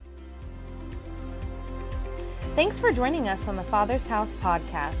Thanks for joining us on the Father's House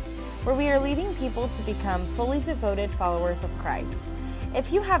podcast, where we are leading people to become fully devoted followers of Christ.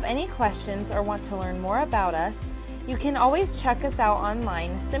 If you have any questions or want to learn more about us, you can always check us out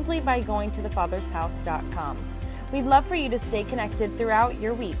online simply by going to thefathershouse.com. We'd love for you to stay connected throughout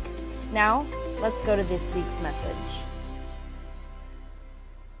your week. Now, let's go to this week's message.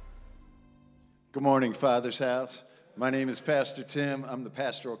 Good morning, Father's House. My name is Pastor Tim. I'm the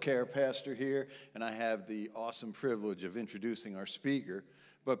pastoral care pastor here, and I have the awesome privilege of introducing our speaker.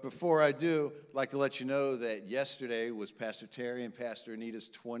 But before I do, I'd like to let you know that yesterday was Pastor Terry and Pastor Anita's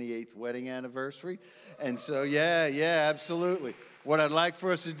 28th wedding anniversary. And so, yeah, absolutely. What I'd like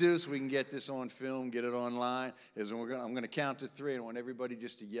for us to do so we can get this on film, get it online, is I'm going to count to three, and I want everybody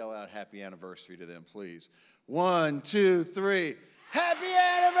just to yell out happy anniversary to them, please. 1, 2, 3. Happy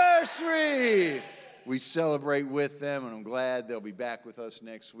anniversary! We celebrate with them, and I'm glad they'll be back with us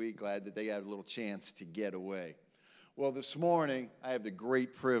next week. Glad that they had a little chance to get away. Well, this morning, I have the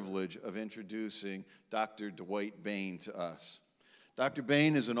great privilege of introducing Dr. Dwight Bain to us. Dr.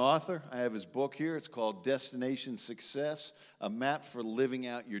 Bain is an author. I have his book here. It's called Destination Success, A Map for Living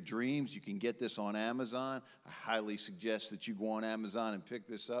Out Your Dreams. You can get this on Amazon. I highly suggest that you go on Amazon and pick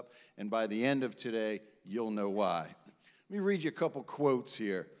this up, and by the end of today, you'll know why. Let me read you a couple quotes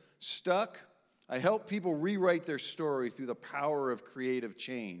here. Stuck? I help people rewrite their story through the power of creative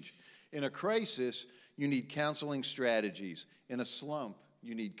change. In a crisis, you need counseling strategies. In a slump,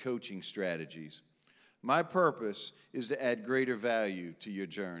 you need coaching strategies. My purpose is to add greater value to your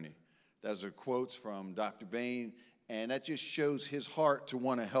journey. Those are quotes from Dr. Bain, and that just shows his heart to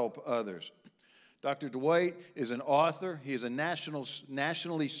want to help others. Dr. Dwight is an author. He is a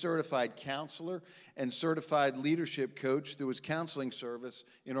nationally certified counselor and certified leadership coach through his counseling service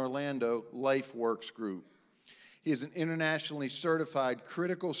in Orlando, LifeWorks Group. He is an internationally certified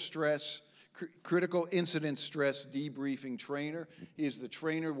critical incident stress debriefing trainer. He is the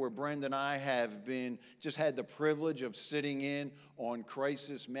trainer where Brenda and I have just had the privilege of sitting in on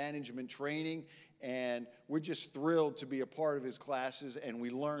crisis management training. And we're just thrilled to be a part of his classes, and we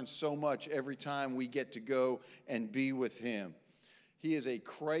learn so much every time we get to go and be with him. He is a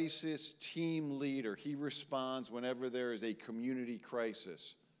crisis team leader. He responds whenever there is a community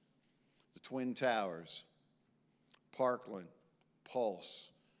crisis. The Twin Towers, Parkland,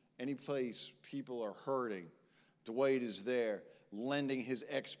 Pulse, any place people are hurting, Dwight is there, lending his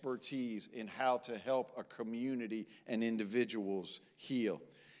expertise in how to help a community and individuals heal.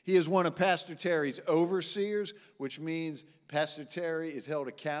 He is one of Pastor Terry's overseers, which means Pastor Terry is held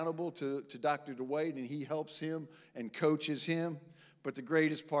accountable to Dr. Dwight, and he helps him and coaches him. But the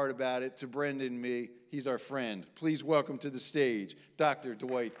greatest part about it, to Brenda and me, he's our friend. Please welcome to the stage, Dr.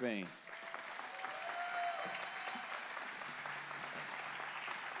 Dwight Bain.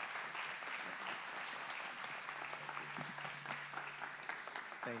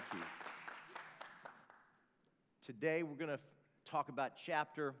 Thank you. Today we're going to talk about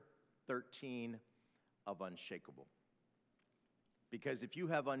chapter 13 of Unshakable. Because if you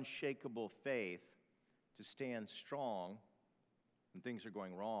have unshakable faith to stand strong when things are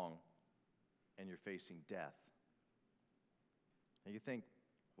going wrong and you're facing death, and you think,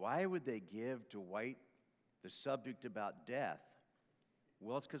 why would they give Dwight the subject about death?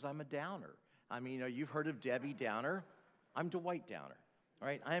 Well, it's because I'm a downer. I mean, you've heard of Debbie Downer. I'm Dwight Downer. All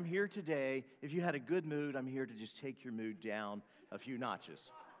right, I am here today. If you had a good mood, I'm here to just take your mood down a few notches.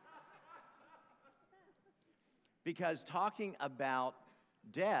 Because talking about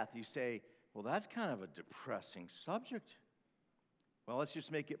death, you say, well, that's kind of a depressing subject. Well, let's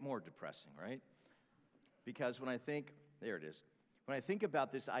just make it more depressing, right? Because when I think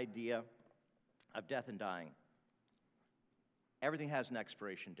about this idea of death and dying, everything has an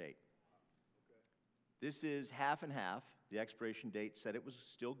expiration date. This is half and half. The expiration date said it was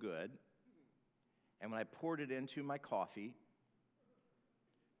still good. And when I poured it into my coffee,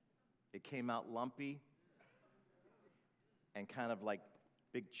 it came out lumpy and kind of like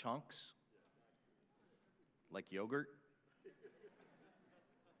big chunks, like yogurt.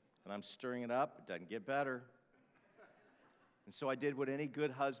 And I'm stirring it up. It doesn't get better. And so I did what any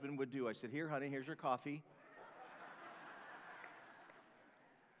good husband would do. I said, here, honey, here's your coffee.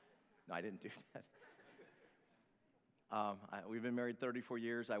 No, I didn't do that. We've been married 34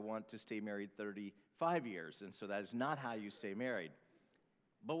 years. I want to stay married 35 years. And so that is not how you stay married.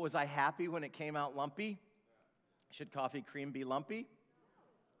 But was I happy when it came out lumpy? Should coffee cream be lumpy?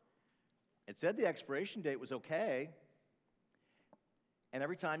 It said the expiration date was okay. And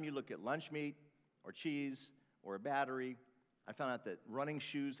every time you look at lunch meat or cheese or a battery, I found out that running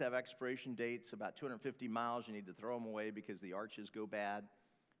shoes have expiration dates. About 250 miles, you need to throw them away because the arches go bad.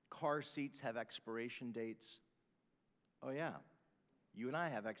 Car seats have expiration dates. Oh, yeah. You and I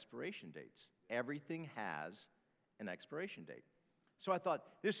have expiration dates. Everything has an expiration date. So I thought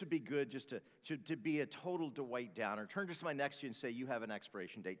this would be good just to be a total Dwight Downer. Turn to somebody next to you and say, you have an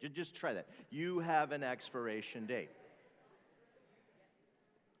expiration date. Just try that. You have an expiration date.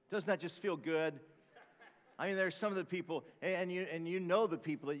 Doesn't that just feel good? I mean, there's some of the people, and you know the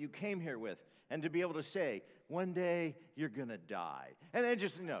people that you came here with, and to be able to say, one day you're going to die. And then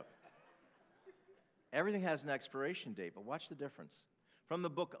just, everything has an expiration date, but watch the difference. From the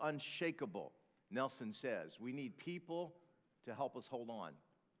book Unshakable, Nelson says, we need people to help us hold on.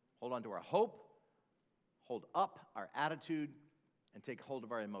 Hold on to our hope, hold up our attitude, and take hold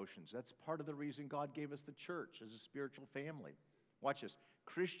of our emotions. That's part of the reason God gave us the church as a spiritual family. Watch this.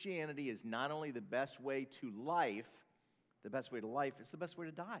 Christianity is not only the best way to life, it's the best way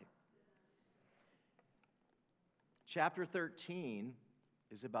to die. Chapter 13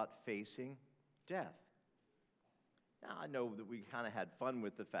 is about facing death. Now, I know that we kind of had fun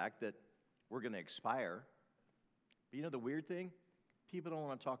with the fact that we're going to expire. But you know the weird thing? People don't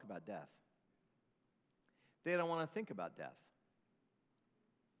want to talk about death. They don't want to think about death.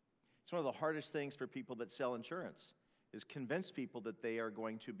 It's one of the hardest things for people that sell insurance, is convince people that they are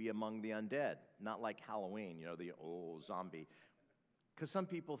going to be among the undead, not like Halloween, the old zombie. Because some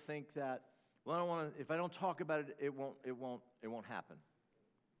people think that, well, I don't want to. If I don't talk about it, it won't happen.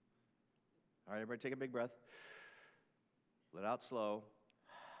 All right, everybody, take a big breath. Let out slow.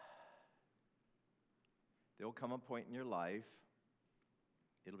 There will come a point in your life,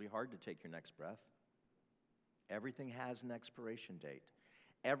 it'll be hard to take your next breath. Everything has an expiration date.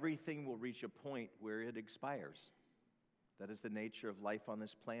 Everything will reach a point where it expires. That is the nature of life on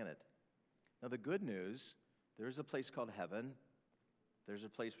this planet. Now, the good news, there's a place called heaven. There's a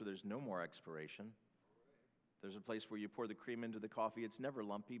place where there's no more expiration. There's a place where you pour the cream into the coffee. It's never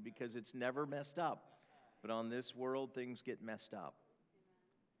lumpy because it's never messed up. But on this world, things get messed up.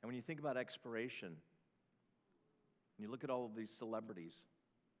 And when you think about expiration, when you look at all of these celebrities,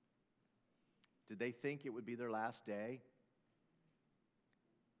 did they think it would be their last day?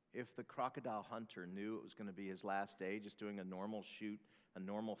 If the Crocodile Hunter knew it was going to be his last day, just doing a normal shoot, a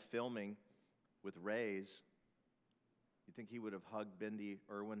normal filming with rays, you think he would have hugged Bindi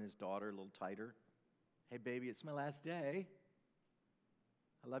Irwin, his daughter, a little tighter? Hey, baby, it's my last day.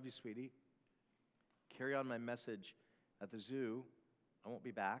 I love you, sweetie. Carry on my message at the zoo. I won't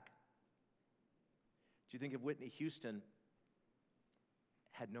be back. Do you think if Whitney Houston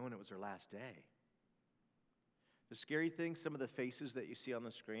had known it was her last day? The scary thing, some of the faces that you see on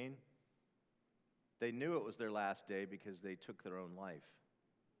the screen, they knew it was their last day because they took their own life.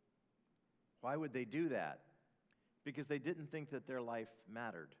 Why would they do that? Because they didn't think that their life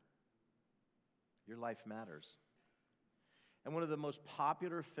mattered. Your life matters. And one of the most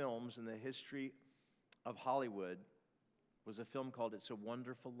popular films in the history of Hollywood was a film called It's a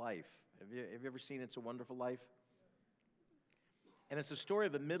Wonderful Life. Have you ever seen It's a Wonderful Life? And it's a story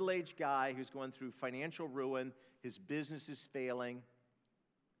of a middle-aged guy who's going through financial ruin. His business is failing.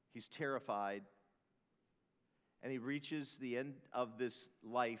 He's terrified. And he reaches the end of this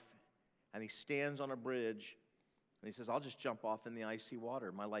life, and he stands on a bridge, and he says, I'll just jump off in the icy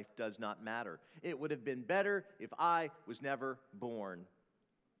water. My life does not matter. It would have been better if I was never born.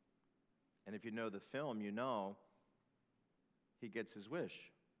 And if you know the film, you know he gets his wish.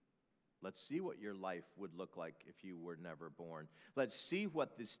 Let's see what your life would look like if you were never born. Let's see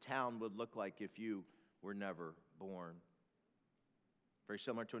what this town would look like if you were never born. Very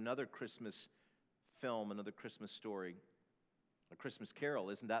similar to another Christmas film, another Christmas story, A Christmas Carol.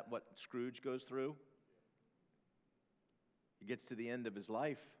 Isn't that what Scrooge goes through? He gets to the end of his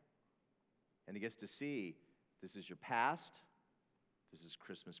life, and he gets to see, this is your past, this is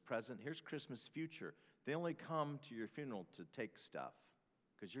Christmas present, here's Christmas future. They only come to your funeral to take stuff,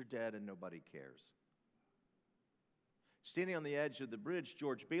 because you're dead and nobody cares. Standing on the edge of the bridge,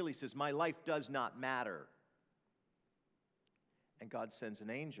 George Bailey says, my life does not matter. And God sends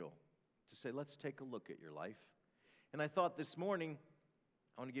an angel to say, let's take a look at your life. And I thought this morning,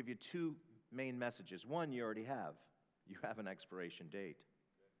 I want to give you two main messages. One, you already have. You have an expiration date.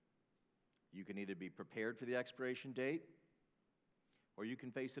 You can either be prepared for the expiration date, or you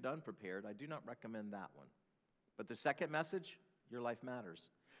can face it unprepared. I do not recommend that one. But the second message, your life matters.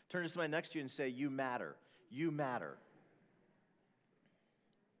 Turn to somebody next to you and say, you matter. You matter.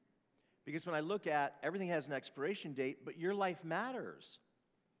 Because when I look at, everything has an expiration date, but your life matters.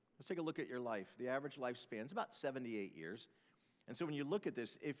 Let's take a look at your life. The average lifespan is about 78 years. And so when you look at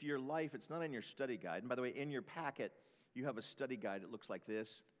this, if your life, it's not in your study guide, and by the way, in your packet, you have a study guide that looks like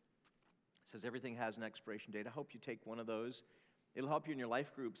this. It says everything has an expiration date. I hope you take one of those. It'll help you in your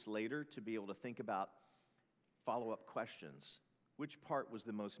life groups later to be able to think about follow-up questions. Which part was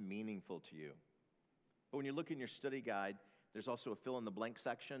the most meaningful to you? But when you look in your study guide, there's also a fill-in-the-blank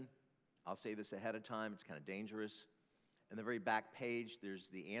section. I'll say this ahead of time. It's kind of dangerous. In the very back page, there's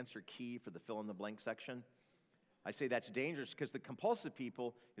the answer key for the fill-in-the-blank section. I say that's dangerous because the compulsive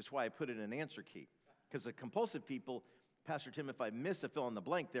people is why I put it in an answer key. Because the compulsive people, Pastor Tim, if I miss a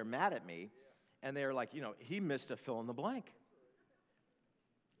fill-in-the-blank, they're mad at me. And they're like, he missed a fill-in-the-blank.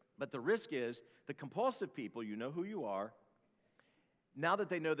 But the risk is the compulsive people, you know who you are. Now that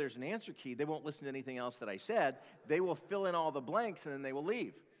they know there's an answer key, they won't listen to anything else that I said. They will fill in all the blanks, and then they will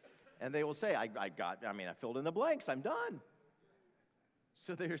leave. And they will say, I filled in the blanks. I'm done.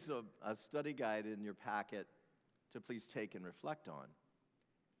 So there's a study guide in your packet to please take and reflect on.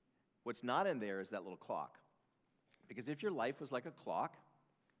 What's not in there is that little clock. Because if your life was like a clock,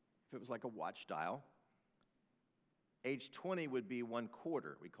 if it was like a watch dial, age 20 would be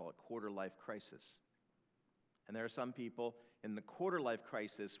 1/4. We call it quarter life crisis. And there are some people in the quarter life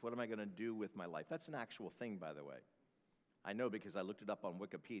crisis, what am I going to do with my life? That's an actual thing, by the way. I know because I looked it up on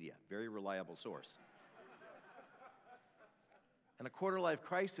Wikipedia, very reliable source. In a quarter life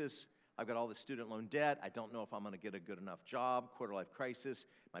crisis, I've got all the student loan debt. I don't know if I'm going to get a good enough job. Quarter life crisis.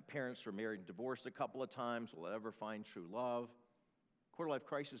 My parents were married and divorced a couple of times. Will I ever find true love? Quarter life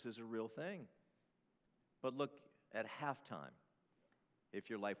crisis is a real thing. But look at halftime. If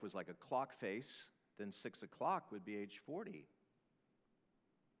your life was like a clock face, then 6 o'clock would be age 40.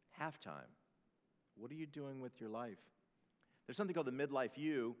 Halftime. What are you doing with your life? There's something called the midlife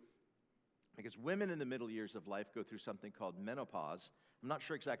you, because women in the middle years of life go through something called menopause. I'm not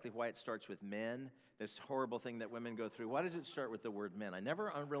sure exactly why it starts with men, this horrible thing that women go through. Why does it start with the word men? I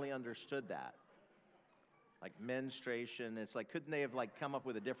never really understood that. Like menstruation, it's like, couldn't they have come up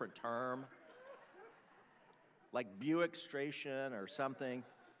with a different term? Like Buick-stration or something.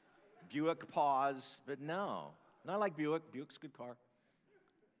 Buick pause, but no. Not like Buick. Buick's a good car.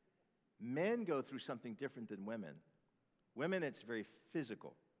 Men go through something different than women. Women, it's very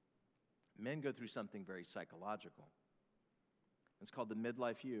physical. Men go through something very psychological. It's called the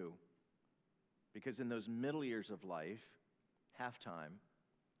midlife you, because in those middle years of life, halftime,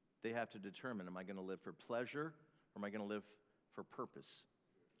 they have to determine, am I going to live for pleasure or am I going to live for purpose?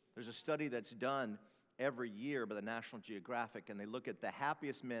 There's a study that's done every year by the National Geographic, and they look at the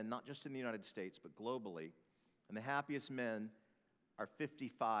happiest men, not just in the United States, but globally, and the happiest men are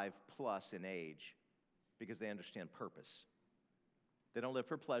 55 plus in age because they understand purpose. They don't live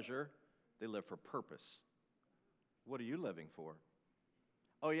for pleasure, they live for purpose. What are you living for?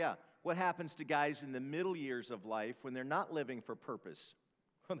 Oh yeah, what happens to guys in the middle years of life when they're not living for purpose?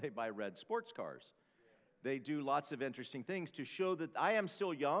 Well, they buy red sports cars. They do lots of interesting things to show that I am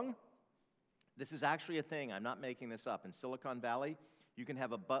still young. This is actually a thing. I'm not making this up. In Silicon Valley, you can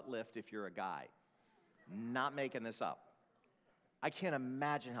have a butt lift if you're a guy. Not making this up. I can't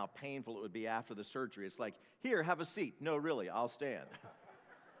imagine how painful it would be after the surgery. It's like, here, have a seat. No, really, I'll stand.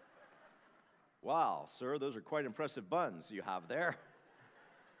 Wow, sir, those are quite impressive buns you have there.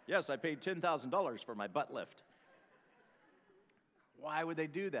 Yes, I paid $10,000 for my butt lift. Why would they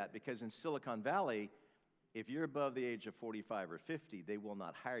do that? Because in Silicon Valley, if you're above the age of 45 or 50, they will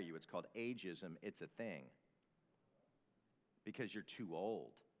not hire you. It's called ageism. It's a thing. Because you're too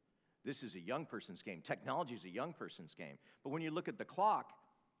old. This is a young person's game. Technology is a young person's game. But when you look at the clock,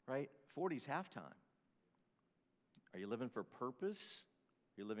 right, 40's halftime. Are you living for purpose?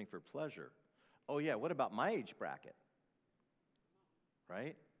 Are you living for pleasure? Oh yeah, what about my age bracket?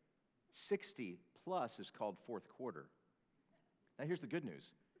 Right? 60 plus is called fourth quarter. Now here's the good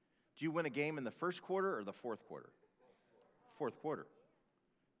news. Do you win a game in the first quarter or the fourth quarter? Fourth quarter.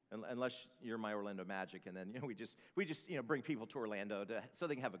 Unless you're my Orlando Magic, and then we just bring people to Orlando so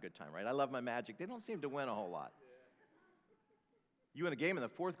they can have a good time, right? I love my Magic. They don't seem to win a whole lot. You win a game in the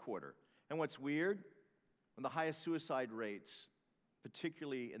fourth quarter. And what's weird, one of the highest suicide rates,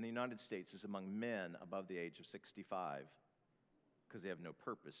 particularly in the United States, is among men above the age of 65 because they have no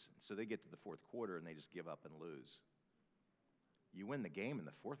purpose. So they get to the fourth quarter and they just give up and lose. You win the game in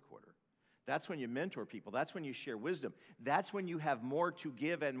the fourth quarter. That's when you mentor people. That's when you share wisdom. That's when you have more to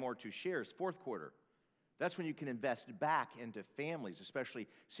give and more to share. It's fourth quarter. That's when you can invest back into families, especially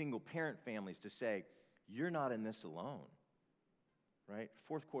single-parent families, to say, you're not in this alone, right?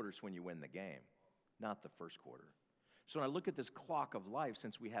 Fourth quarter is when you win the game, not the first quarter. So when I look at this clock of life,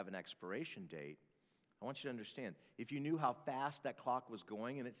 since we have an expiration date, I want you to understand, if you knew how fast that clock was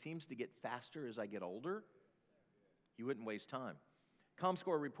going, and it seems to get faster as I get older, you wouldn't waste time.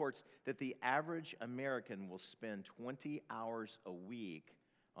 ComScore reports that the average American will spend 20 hours a week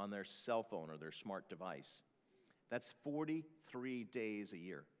on their cell phone or their smart device. That's 43 days a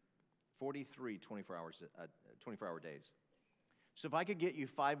year. 43 24-hour days. So if I could get you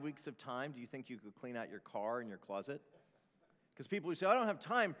 5 weeks of time, do you think you could clean out your car and your closet? Because people who say, I don't have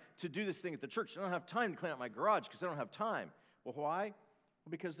time to do this thing at the church. I don't have time to clean out my garage because I don't have time. Well, why? Well,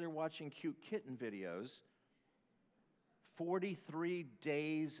 because they're watching cute kitten videos 43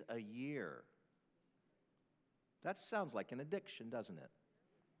 days a year. That sounds like an addiction, doesn't it?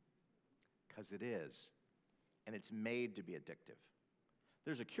 Because it is. And it's made to be addictive.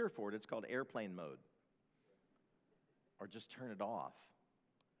 There's a cure for it. It's called airplane mode. Or just turn it off.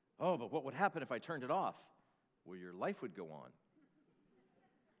 Oh, but what would happen if I turned it off? Well, your life would go on.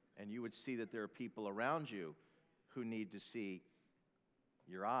 And you would see that there are people around you who need to see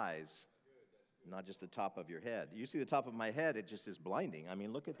your eyes, not just the top of your head. You see the top of my head, it just is blinding. I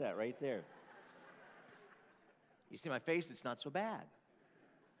mean, look at that right there. You see my face, it's not so bad.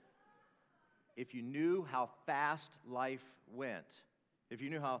 If you knew how fast life went, if you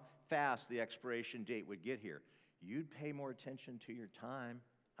knew how fast the expiration date would get here, you'd pay more attention to your time.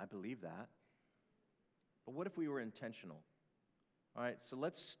 I believe that. But what if we were intentional? All right, so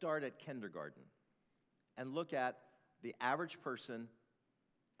let's start at kindergarten and look at the average person,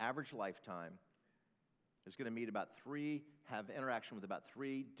 average lifetime, is going to have interaction with about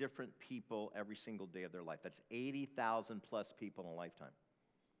 3 different people every single day of their life. That's 80,000 plus people in a lifetime.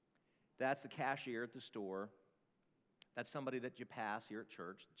 That's the cashier at the store. That's somebody that you pass here at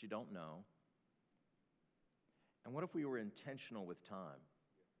church that you don't know. And what if we were intentional with time?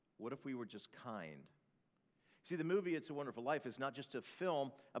 What if we were just kind? See, the movie It's a Wonderful Life is not just a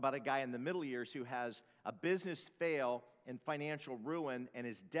film about a guy in the middle years who has a business fail and financial ruin and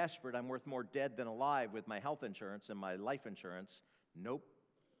is desperate. I'm worth more dead than alive with my health insurance and my life insurance. Nope.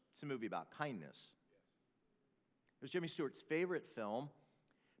 It's a movie about kindness. It was Jimmy Stewart's favorite film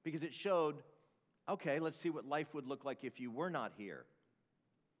because it showed, okay, let's see what life would look like if you were not here.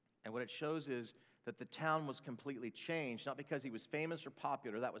 And what it shows is that the town was completely changed, not because he was famous or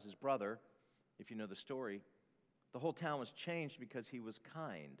popular, that was his brother, if you know the story. The whole town was changed because he was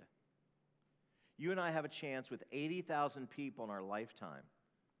kind. You and I have a chance with 80,000 people in our lifetime.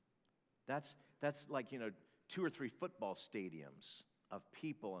 That's like, 2 or 3 football stadiums of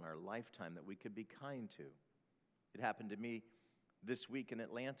people in our lifetime that we could be kind to. It happened to me this week in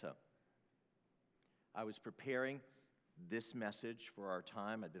Atlanta. I was preparing this message for our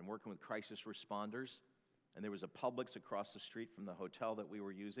time. I'd been working with crisis responders, and there was a Publix across the street from the hotel that we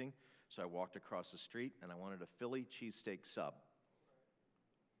were using. So I walked across the street, and I wanted a Philly cheesesteak sub.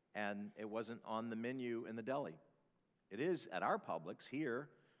 And it wasn't on the menu in the deli. It is at our Publix here,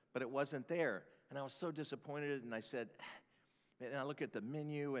 but it wasn't there. And I was so disappointed, and I said, and I look at the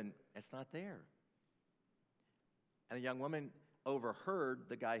menu, and it's not there. And a young woman overheard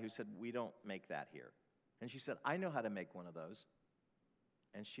the guy who said, we don't make that here. And she said, I know how to make one of those.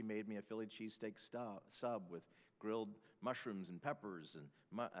 And she made me a Philly cheesesteak sub with grilled mushrooms and peppers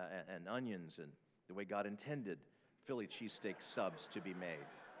and onions and the way God intended Philly cheesesteak subs to be made.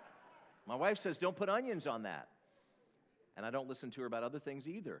 My wife says, don't put onions on that. And I don't listen to her about other things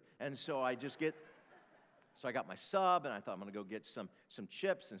either. And so I got my sub, and I thought I'm going to go get some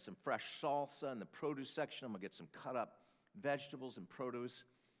chips and some fresh salsa in the produce section. I'm going to get some cut up vegetables and produce.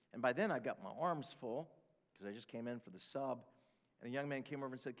 And by then I got my arms full because I just came in for the sub. And a young man came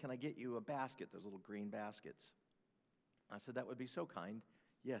over and said, can I get you a basket, those little green baskets? I said, that would be so kind.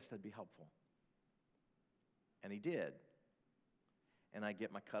 Yes, that'd be helpful. And he did. And I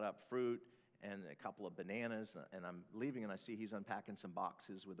get my cut up fruit and a couple of bananas, and I'm leaving, and I see he's unpacking some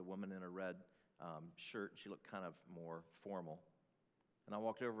boxes with a woman in a red shirt. She looked kind of more formal. And I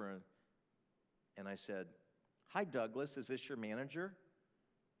walked over and I said, hi, Douglas, is this your manager?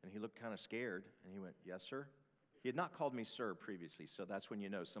 And he looked kind of scared, and he went, yes, sir. He had not called me sir previously, so that's when you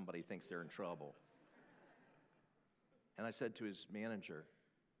know somebody thinks they're in trouble. And I said to his manager,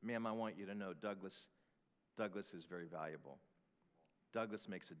 ma'am, I want you to know Douglas is very valuable. Douglas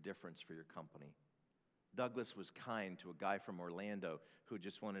makes a difference for your company. Douglas was kind to a guy from Orlando who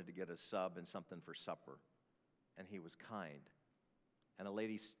just wanted to get a sub and something for supper. And he was kind. And a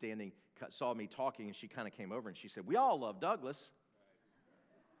lady standing saw me talking, and she kind of came over and she said, we all love Douglas.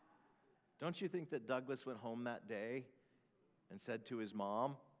 Don't you think that Douglas went home that day and said to his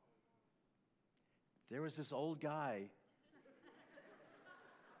mom, there was this old guy.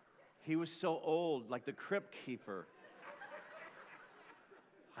 He was so old, like the crypt keeper.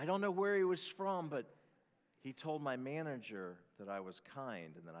 I don't know where he was from, but he told my manager that I was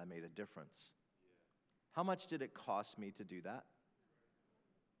kind and that I made a difference. How much did it cost me to do that?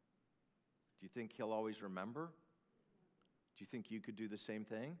 Do you think he'll always remember? Do you think you could do the same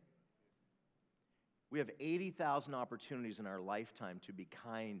thing? We have 80,000 opportunities in our lifetime to be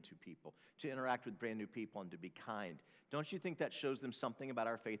kind to people, to interact with brand new people and to be kind. Don't you think that shows them something about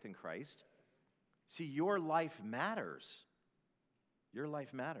our faith in Christ? See, your life matters. Your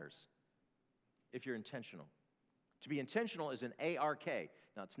life matters if you're intentional. To be intentional is an A-R-K.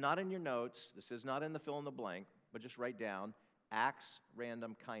 Now, it's not in your notes. This is not in the fill in the blank, but just write down acts,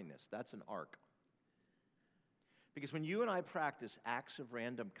 random kindness. That's an arc. Because when you and I practice acts of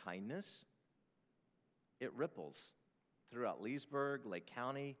random kindness, it ripples throughout Leesburg, Lake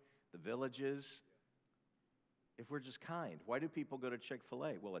County, the villages. If we're just kind, why do people go to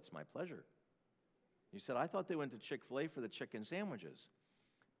Chick-fil-A? Well, it's my pleasure. You said, I thought they went to Chick-fil-A for the chicken sandwiches.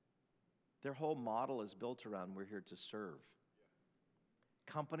 Their whole model is built around we're here to serve.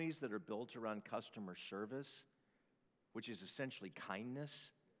 Companies that are built around customer service, which is essentially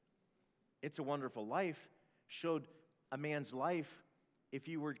kindness, It's a Wonderful Life showed a man's life. If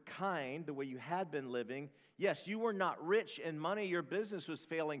you were kind the way you had been living, yes, you were not rich in money, your business was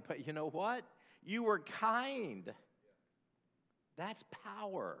failing, but you know what? You were kind. That's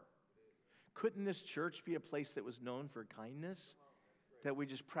power. Couldn't this church be a place that was known for kindness? That we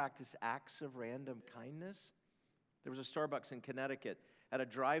just practice acts of random kindness? There was a Starbucks in Connecticut at a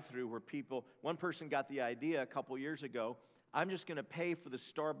drive-thru where one person got the idea a couple years ago, I'm just going to pay for the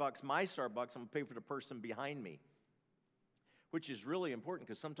Starbucks, my Starbucks, I'm going to pay for the person behind me. Which is really important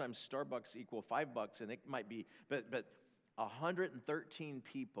because sometimes Starbucks equal $5 and it might be, but 113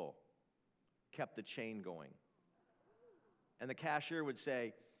 people kept the chain going. And the cashier would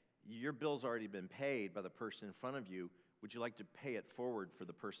say, your bill's already been paid by the person in front of you. Would you like to pay it forward for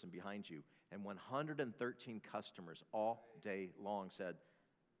the person behind you? And 113 customers all day long said,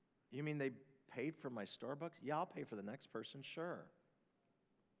 you mean they paid for my Starbucks? Yeah, I'll pay for the next person, sure.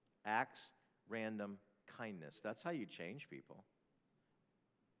 Acts, random kindness. That's how you change people.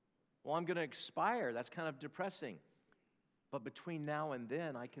 Well, I'm going to expire. That's kind of depressing. But between now and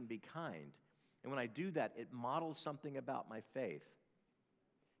then, I can be kind. And when I do that, it models something about my faith.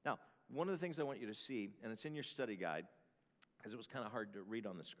 Now, one of the things I want you to see, and it's in your study guide, because it was kind of hard to read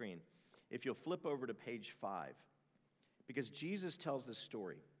on the screen, if you'll flip over to page 5, because Jesus tells this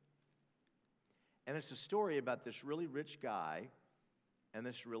story. And it's a story about this really rich guy and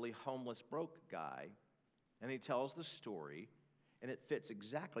this really homeless, broke guy. And he tells the story, and it fits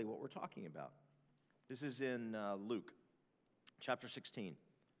exactly what we're talking about. This is in Luke chapter 16.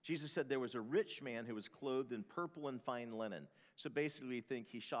 Jesus said there was a rich man who was clothed in purple and fine linen. So basically, we think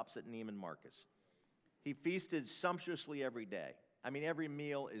he shops at Neiman Marcus. He feasted sumptuously every day. I mean, every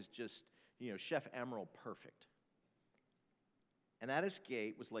meal is just, Chef Emerald perfect. And at his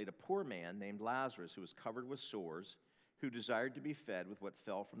gate was laid a poor man named Lazarus, who was covered with sores, who desired to be fed with what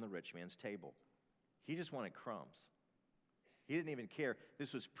fell from the rich man's table. He just wanted crumbs. He didn't even care.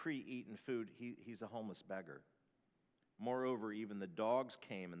 This was pre-eaten food. He's a homeless beggar. Moreover, even the dogs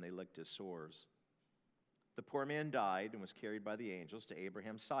came and they licked his sores. The poor man died and was carried by the angels to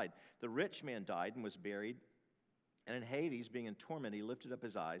Abraham's side. The rich man died and was buried. And in Hades, being in torment, he lifted up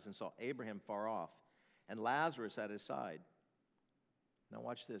his eyes and saw Abraham far off and Lazarus at his side. Now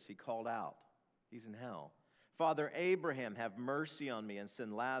watch this. He called out. He's in hell. Father Abraham, have mercy on me and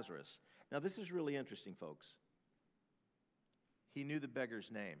send Lazarus. Now this is really interesting, folks. He knew the beggar's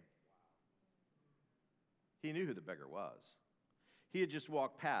name. He knew who the beggar was. He had just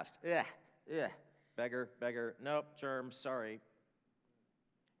walked past. Beggar, nope, germ, sorry.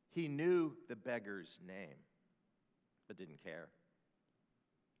 He knew the beggar's name, but didn't care.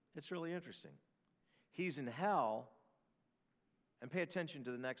 It's really interesting. He's in hell, and pay attention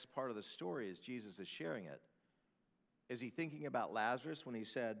to the next part of the story as Jesus is sharing it. Is he thinking about Lazarus when he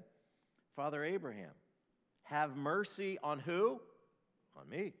said, Father Abraham, have mercy on who? On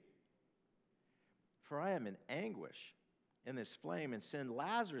me. For I am in anguish in this flame, and send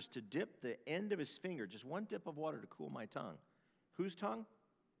Lazarus to dip the end of his finger, just one dip of water to cool my tongue. Whose tongue?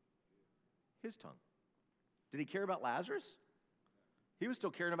 His tongue. Did he care about Lazarus? He was still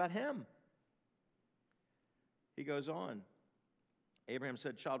caring about him. He goes on. Abraham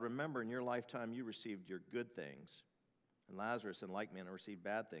said, child, remember in your lifetime you received your good things, and Lazarus in like manner received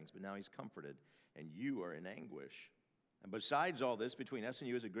bad things, but now he's comforted, and you are in anguish. And besides all this, between us and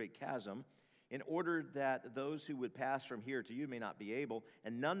you is a great chasm, in order that those who would pass from here to you may not be able,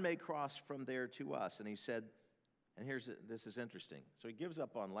 and none may cross from there to us. And he said, and this is interesting. So he gives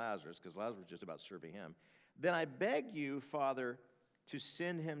up on Lazarus, because Lazarus was just about serving him. Then I beg you, Father, to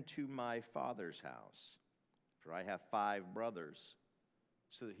send him to my father's house, for I have 5 brothers,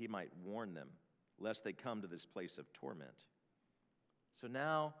 so that he might warn them, lest they come to this place of torment. So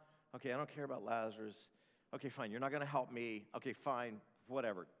now, okay, I don't care about Lazarus. Okay, fine, you're not going to help me. Okay, fine,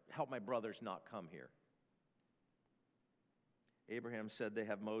 whatever. Help my brothers not come here. Abraham said, they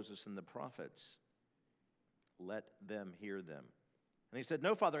have Moses and the prophets. Let them hear them. And he said,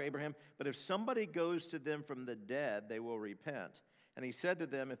 no, Father Abraham, but if somebody goes to them from the dead, they will repent. And he said to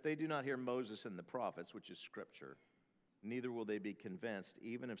them, if they do not hear Moses and the prophets, which is Scripture, neither will they be convinced,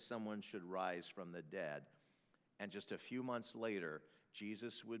 even if someone should rise from the dead. And just a few months later,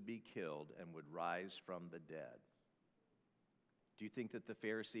 Jesus would be killed and would rise from the dead. Do you think that the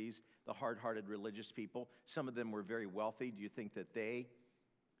Pharisees, the hard-hearted religious people, some of them were very wealthy, do you think that they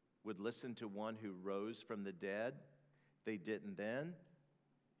would listen to one who rose from the dead? They didn't then,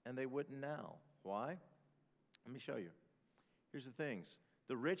 and they wouldn't now. Why? Let me show you. Here's the things.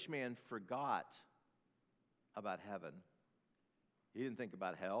 The rich man forgot about heaven. He didn't think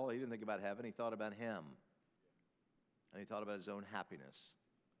about hell. He didn't think about heaven. He thought about him. And he thought about his own happiness.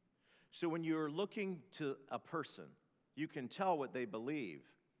 So when you're looking to a person, you can tell what they believe.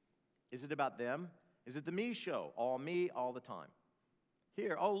 Is it about them? Is it the me show? All me, all the time.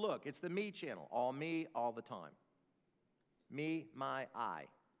 Here, oh look, it's the me channel. All me, all the time. Me, my, I.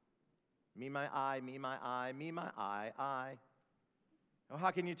 Me, my, I, me, my, I, me, my, I. Well,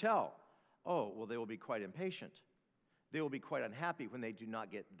 how can you tell? Oh, well, they will be quite impatient. They will be quite unhappy when they do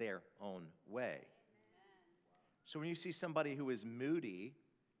not get their own way. So when you see somebody who is moody,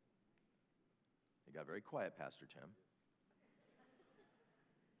 they got very quiet, Pastor Tim.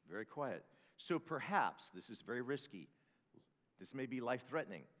 Very quiet. So perhaps, this is very risky, this may be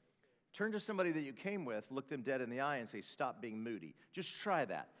life-threatening. Turn to somebody that you came with, look them dead in the eye and say, stop being moody. Just try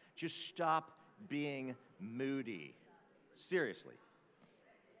that. Just stop being moody. Seriously.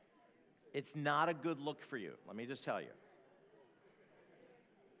 It's not a good look for you, let me just tell you.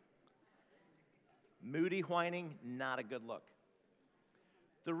 Moody whining, not a good look.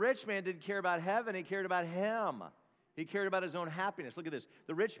 The rich man didn't care about heaven, he cared about him. He cared about his own happiness. Look at this.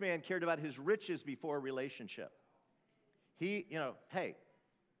 The rich man cared about his riches before a relationship. He, hey,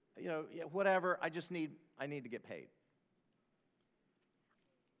 whatever, I need to get paid.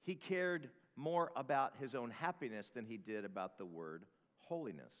 He cared more about his own happiness than he did about the word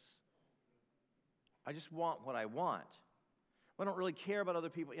holiness. I just want what I want. I don't really care about other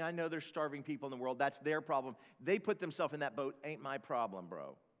people. I know there's starving people in the world. That's their problem. They put themselves in that boat. Ain't my problem,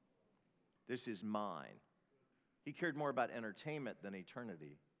 bro. This is mine. He cared more about entertainment than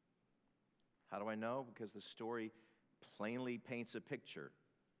eternity. How do I know? Because the story plainly paints a picture.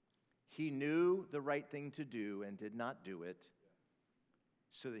 He knew the right thing to do and did not do it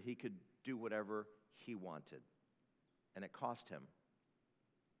so that he could do whatever he wanted. And it cost him.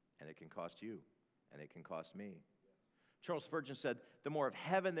 And it can cost you. And it can cost me. Charles Spurgeon said, the more of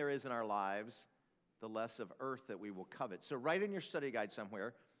heaven there is in our lives, the less of earth that we will covet. So write in your study guide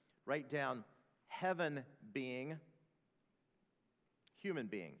somewhere, write down heaven being, human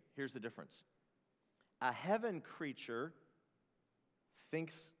being. Here's the difference. A heaven creature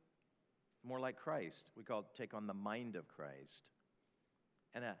thinks more like Christ. We call it take on the mind of Christ.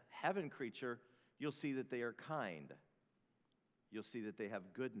 And a heaven creature, you'll see that they are kind. You'll see that they have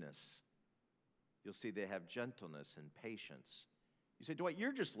goodness. You'll see they have gentleness and patience. You say, Dwight,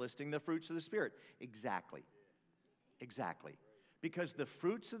 you're just listing the fruits of the Spirit. Exactly. Exactly. Because the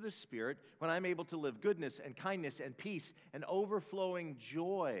fruits of the Spirit, when I'm able to live goodness and kindness and peace and overflowing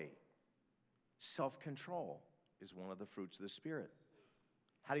joy, self-control is one of the fruits of the Spirit.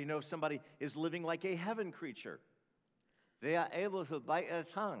 How do you know if somebody is living like a heaven creature? They are able to bite their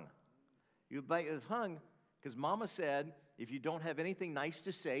tongue. You bite your tongue because Mama said, if you don't have anything nice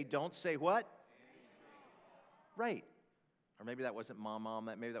to say, don't say what? Right. Or maybe that wasn't Mom,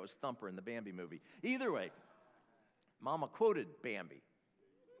 maybe that was Thumper in the Bambi movie. Either way, Mama quoted Bambi.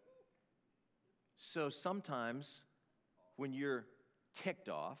 So sometimes when you're ticked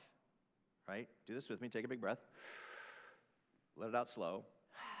off, right? Do this with me. Take a big breath. Let it out slow.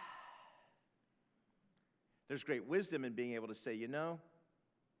 There's great wisdom in being able to say,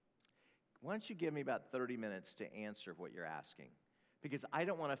 why don't you give me about 30 minutes to answer what you're asking? Because I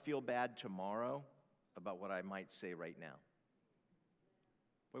don't want to feel bad tomorrow about what I might say right now.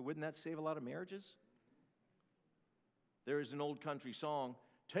 Boy, wouldn't that save a lot of marriages? There is an old country song,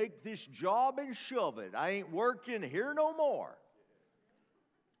 take this job and shove it. I ain't working here no more.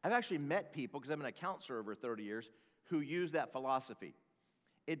 I've actually met people, because I've been a counselor over 30 years, who use that philosophy.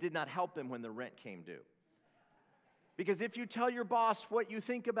 It did not help them when the rent came due. Because if you tell your boss what you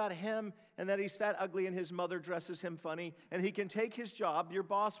think about him and that he's fat, ugly, and his mother dresses him funny, and he can take his job, your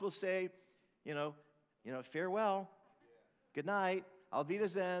boss will say, farewell, good night, Auf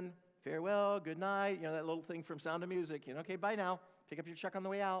Wiedersehen, farewell, good night, that little thing from Sound of Music, okay, bye now, pick up your check on the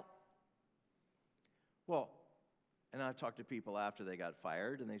way out. Well, and I've talked to people after they got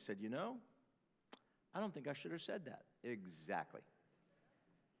fired, and they said, I don't think I should have said that. Exactly.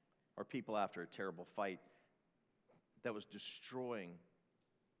 Or people after a terrible fight that was destroying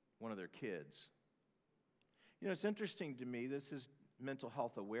one of their kids. You know, it's interesting to me, this is Mental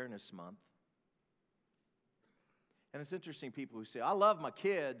Health Awareness Month. And it's interesting, people who say, I love my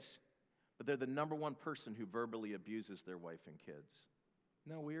kids, but they're the number one person who verbally abuses their wife and kids.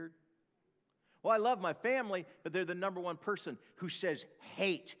 Isn't that weird? Well, I love my family, but they're the number one person who says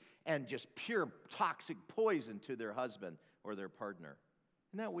hate and just pure toxic poison to their husband or their partner.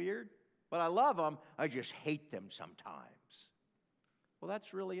 Isn't that weird? But I love them, I just hate them sometimes. Well,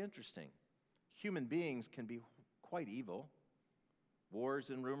 that's really interesting. Human beings can be quite evil. Wars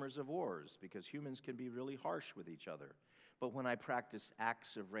and rumors of wars, because humans can be really harsh with each other. But when I practice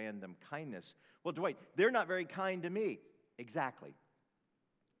acts of random kindness, well, Dwight, they're not very kind to me. Exactly.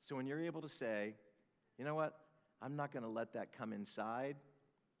 So when you're able to say, you know what, I'm not going to let that come inside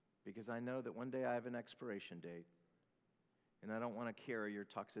because I know that one day I have an expiration date and I don't want to carry your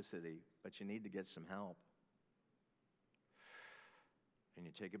toxicity, but you need to get some help. And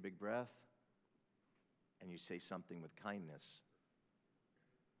you take a big breath and you say something with kindness.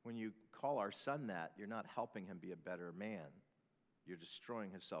 When you call our son that, you're not helping him be a better man. You're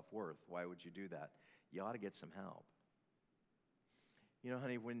destroying his self-worth. Why would you do that? You ought to get some help. You know,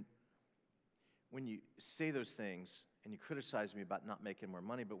 honey, when you say those things, and you criticize me about not making more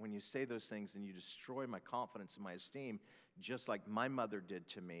money, but when you say those things and you destroy my confidence and my esteem, just like my mother did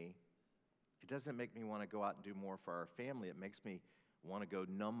to me, it doesn't make me want to go out and do more for our family. It makes me want to go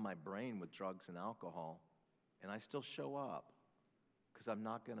numb my brain with drugs and alcohol, and I still show up. Because I'm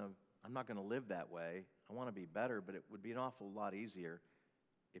not gonna live that way. I want to be better, but it would be an awful lot easier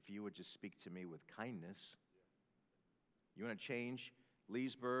if you would just speak to me with kindness. You want to change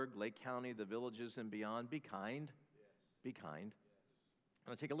Leesburg, Lake County, the villages and beyond? Be kind. Be kind.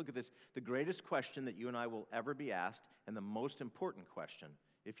 And take a look at this. The greatest question that you and I will ever be asked, and the most important question: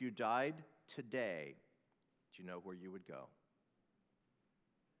 if you died today, do you know where you would go?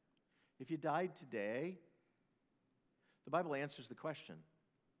 If you died today, the Bible answers the question.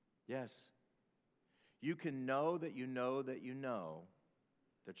 Yes. You can know that you know that you know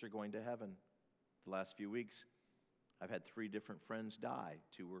that you're going to heaven. The last few weeks, I've had 3 different friends die.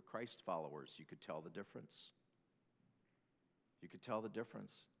 2 were Christ followers. You could tell the difference. You could tell the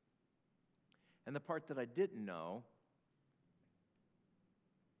difference. And the part that I didn't know,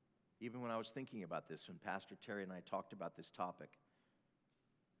 even when I was thinking about this, when Pastor Terry and I talked about this topic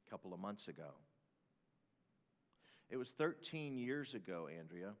a couple of months ago, it was 13 years ago,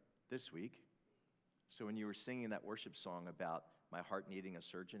 Andrea, this week. So when you were singing that worship song about my heart needing a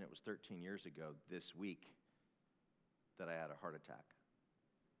surgeon, it was 13 years ago this week that I had a heart attack.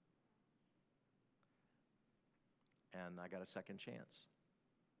 And I got a second chance.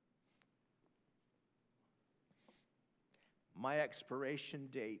 My expiration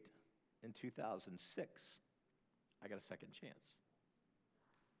date in 2006, I got a second chance.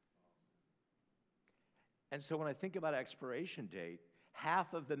 And so when I think about expiration date,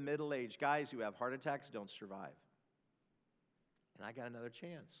 half of the middle-aged guys who have heart attacks don't survive. And I got another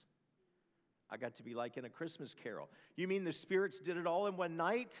chance. I got to be like in A Christmas Carol. You mean the spirits did it all in one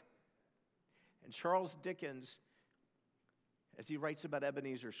night? And Charles Dickens, as he writes about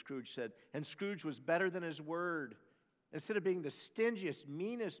Ebenezer Scrooge, said, and Scrooge was better than his word. Instead of being the stingiest,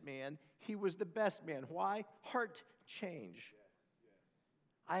 meanest man, he was the best man. Why? Heart change.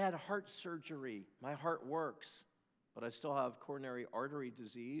 I had heart surgery. My heart works, but I still have coronary artery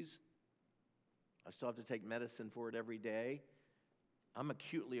disease. I still have to take medicine for it every day. I'm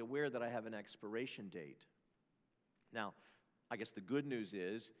acutely aware that I have an expiration date. Now, I guess the good news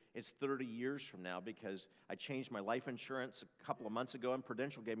is it's 30 years from now because I changed my life insurance a couple of months ago and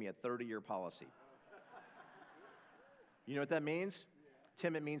Prudential gave me a 30-year policy. You know what that means?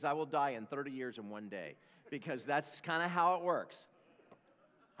 Tim, it means I will die in 30 years and 1 day because that's kind of how it works.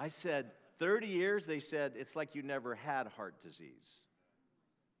 I said, 30 years? They said, it's like you never had heart disease.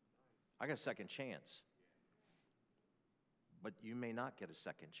 I got a second chance. But you may not get a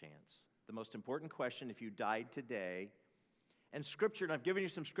second chance. The most important question, if you died today, and Scripture, and I've given you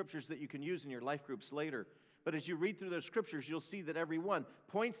some scriptures that you can use in your life groups later, but as you read through those scriptures, you'll see that every one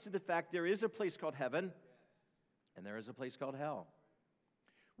points to the fact there is a place called heaven, and there is a place called hell.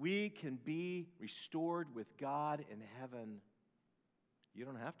 We can be restored with God in heaven. You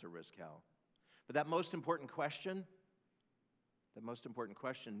don't have to risk hell. But that most important question,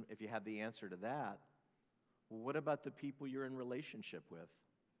 if you have the answer to that, well, what about the people you're in relationship with?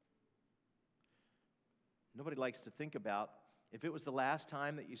 Nobody likes to think about, if it was the last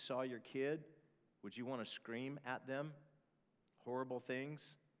time that you saw your kid, would you want to scream at them horrible things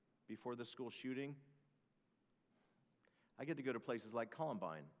before the school shooting? I get to go to places like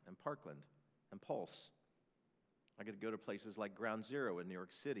Columbine and Parkland and Pulse. I get to go to places like Ground Zero in New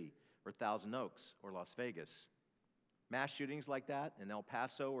York City or Thousand Oaks or Las Vegas. Mass shootings like that in El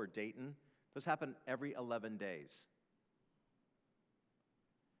Paso or Dayton, those happen every 11 days.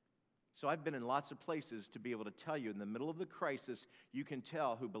 So I've been in lots of places to be able to tell you, in the middle of the crisis, you can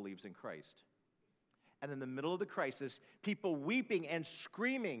tell who believes in Christ. And in the middle of the crisis, people weeping and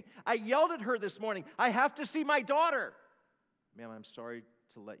screaming. I yelled at her this morning, I have to see my daughter. Ma'am, I'm sorry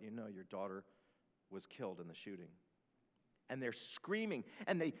to let you know your daughter was killed in the shooting. And they're screaming,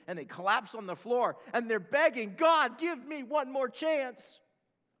 and they collapse on the floor, and they're begging, God, give me one more chance.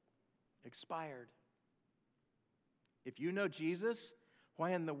 Expired. If you know Jesus,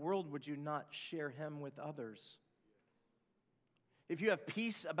 why in the world would you not share him with others? If you have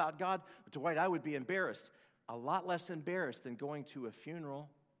peace about God, Dwight, I would be embarrassed. A lot less embarrassed than going to a funeral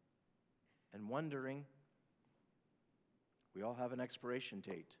and wondering. We all have an expiration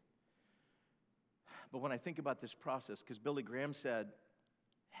date. But when I think about this process, because Billy Graham said,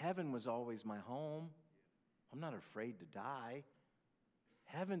 heaven was always my home. I'm not afraid to die.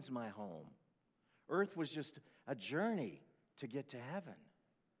 Heaven's my home. Earth was just a journey to get to heaven.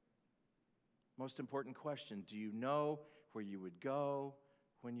 Most important question, do you know where you would go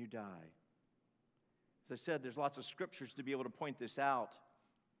when you die? As I said, there's lots of scriptures to be able to point this out.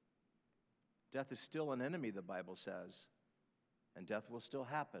 Death is still an enemy, the Bible says, and death will still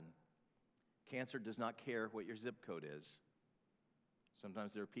happen. Cancer does not care what your zip code is.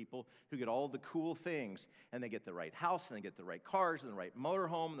 Sometimes there are people who get all the cool things, and they get the right house, and they get the right cars, and the right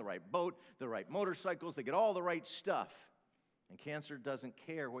motorhome, the right boat, the right motorcycles. They get all the right stuff. And cancer doesn't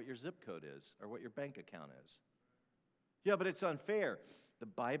care what your zip code is or what your bank account is. Yeah, but it's unfair. The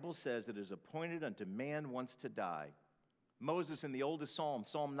Bible says it is appointed unto man once to die. Moses in the oldest psalm,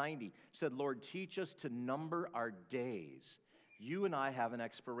 Psalm 90, said, Lord, teach us to number our days. You and I have an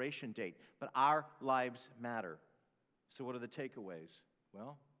expiration date, but our lives matter. So what are the takeaways?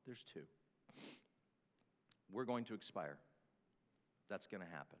 Well, there's two. We're going to expire. That's going to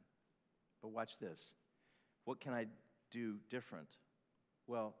happen. But watch this. What can I do different?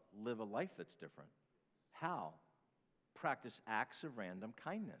 Well, live a life that's different. How? Practice acts of random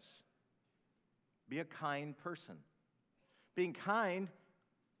kindness. Be a kind person. Being kind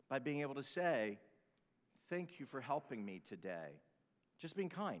by being able to say, thank you for helping me today. Just being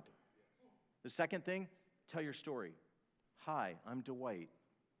kind. The second thing, tell your story. Hi, I'm Dwight.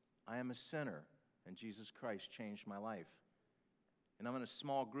 I am a sinner, and Jesus Christ changed my life. And I'm in a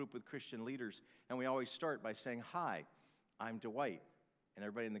small group with Christian leaders, and we always start by saying, hi, I'm Dwight. And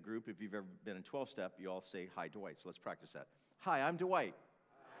everybody in the group, if you've ever been in 12-step, you all say, hi, Dwight. So let's practice that. Hi, I'm Dwight.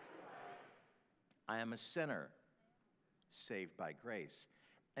 I am a sinner, saved by grace.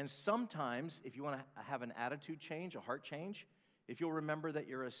 And sometimes, if you want to have an attitude change, a heart change, if you'll remember that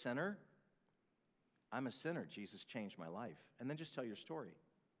you're a sinner, I'm a sinner, Jesus changed my life. And then just tell your story.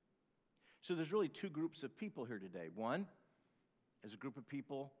 So there's really two groups of people here today. One is a group of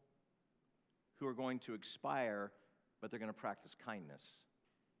people who are going to expire, but they're going to practice kindness.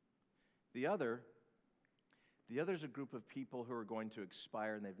 The other is a group of people who are going to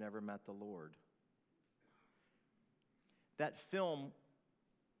expire and they've never met the Lord. That film,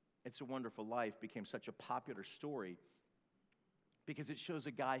 It's a Wonderful Life, became such a popular story because it shows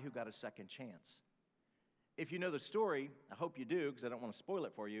a guy who got a second chance. If you know the story, I hope you do because I don't want to spoil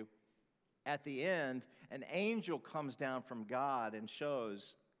it for you, at the end, an angel comes down from God and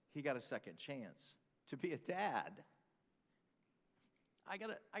shows he got a second chance to be a dad. I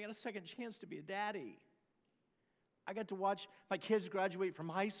got a second chance to be a daddy. I got to watch my kids graduate from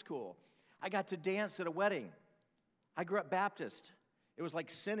high school. I got to dance at a wedding. I grew up Baptist. It was like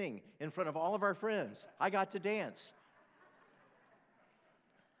sinning in front of all of our friends. I got to dance.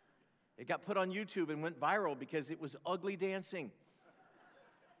 It got put on YouTube and went viral because it was ugly dancing.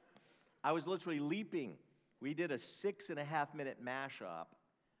 I was literally leaping. We did a 6.5-minute mashup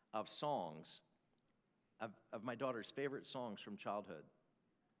of songs, of my daughter's favorite songs from childhood.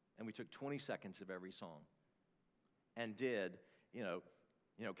 And we took 20 seconds of every song and did,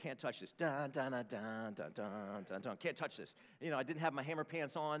 can't touch this. Dun, dun, dun, dun, dun, dun, dun, dun. Can't touch this. I didn't have my hammer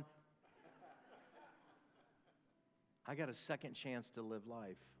pants on. I got a second chance to live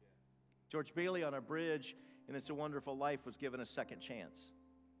life. George Bailey on a bridge in It's a Wonderful Life was given a second chance.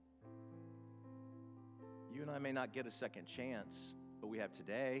 You and I may not get a second chance, but we have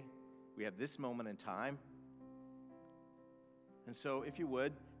today. We have this moment in time. And so, if you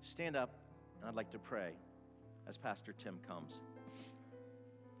would, stand up, and I'd like to pray as Pastor Tim comes.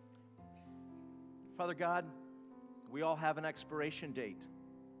 Father God, we all have an expiration date.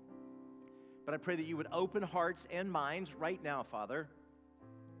 But I pray that you would open hearts and minds right now, Father,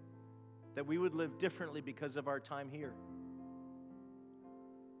 that we would live differently because of our time here.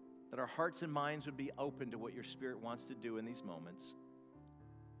 That our hearts and minds would be open to what your Spirit wants to do in these moments.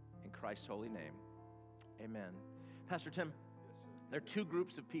 In Christ's holy name, amen. Pastor Tim, there are two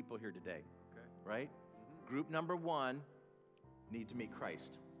groups of people here today, right? Group number one need to meet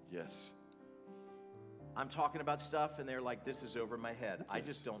Christ. Yes. I'm talking about stuff, and they're like, this is over my head. I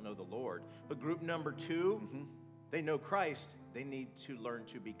just don't know the Lord. But group number two, they know Christ. They need to learn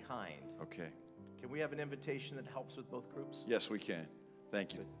to be kind. Okay. Can we have an invitation that helps with both groups? Yes, we can.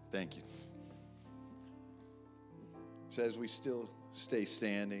 Thank you. Good. Thank you. So as we still stay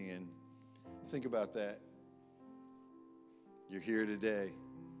standing and think about that, you're here today.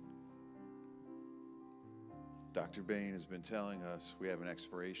 Dr. Bain has been telling us we have an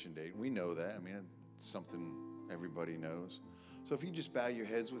expiration date. We know that. I mean, it's something everybody knows. So if you just bow your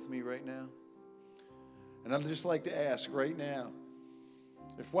heads with me right now. And I'd just like to ask right now,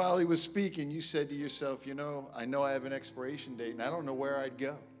 if while he was speaking, you said to yourself, you know I have an expiration date and I don't know where I'd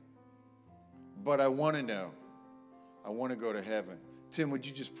go. But I want to know. I want to go to heaven. Tim, would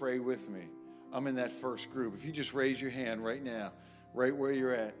you just pray with me? I'm in that first group. If you just raise your hand right now, right where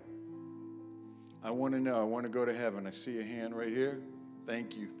you're at. I want to know. I want to go to heaven. I see a hand right here.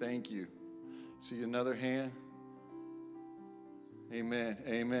 Thank you. Thank you. See another hand? Amen.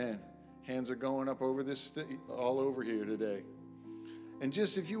 Amen. Hands are going up over this, all over here today. And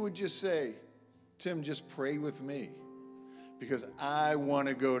just if you would just say, Tim, just pray with me because I want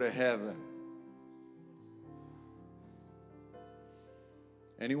to go to heaven.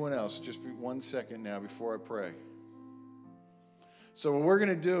 Anyone else? Just 1 second now before I pray. So what we're going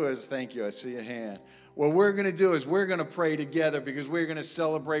to do is, thank you, I see a hand. What we're going to do is we're going to pray together because we're going to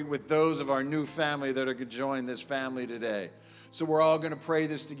celebrate with those of our new family that are going to join this family today. So we're all going to pray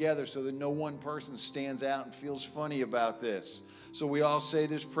this together so that no one person stands out and feels funny about this. So we all say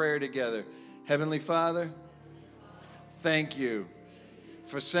this prayer together. Heavenly Father, thank you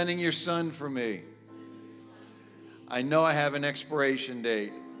for sending your Son for me. I know I have an expiration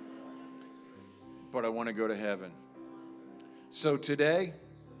date, but I want to go to heaven. So today,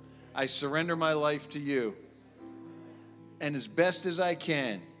 I surrender my life to you. And as best as I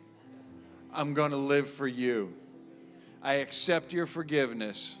can, I'm going to live for you. I accept your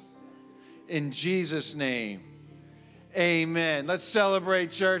forgiveness. In Jesus' name, amen. Let's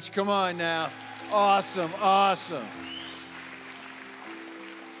celebrate, church. Come on now. Awesome, awesome.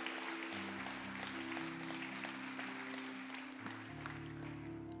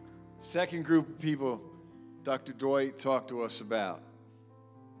 Second group of people Dr. Dwight talked to us about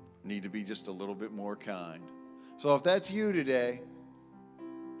need to be just a little bit more kind. So if that's you today,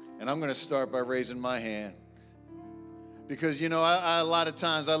 and I'm going to start by raising my hand, because, you know, I a lot of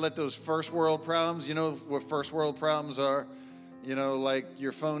times I let those first world problems, you know what first world problems are? You know, like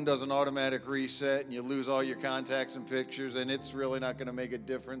your phone does an automatic reset and you lose all your contacts and pictures, and it's really not going to make a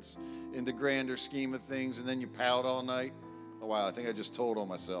difference in the grander scheme of things, and then you pout all night. Oh, wow, I think I just told on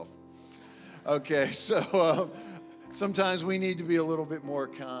myself. Okay, so sometimes we need to be a little bit more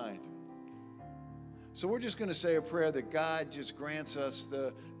kind. So we're just going to say a prayer that God just grants us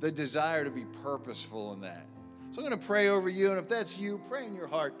the desire to be purposeful in that. So I'm going to pray over you, and if that's you, pray in your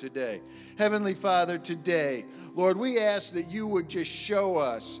heart today. Heavenly Father, today, Lord, we ask that you would just show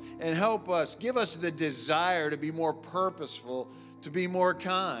us and help us, give us the desire to be more purposeful, to be more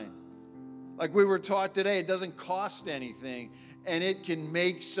kind. Like we were taught today, it doesn't cost anything, and it can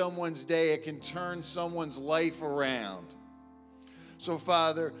make someone's day, it can turn someone's life around. So,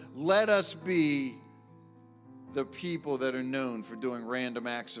 Father, let us be the people that are known for doing random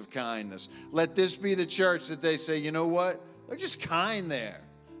acts of kindness. Let this be the church that they say, you know what? They're just kind there.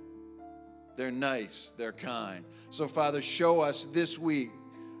 They're nice. They're kind. So, Father, show us this week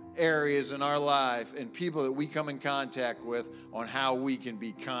areas in our life and people that we come in contact with on how we can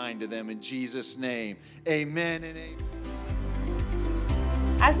be kind to them. In Jesus' name, amen and amen.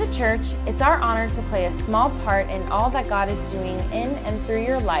 As a church, it's our honor to play a small part in all that God is doing in and through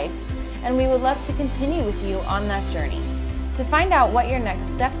your life, and we would love to continue with you on that journey. To find out what your next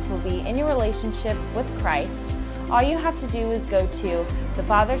steps will be in your relationship with Christ, all you have to do is go to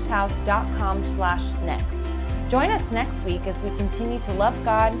thefathershouse.com/next. Join us next week as we continue to love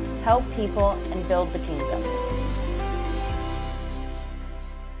God, help people, and build the kingdom.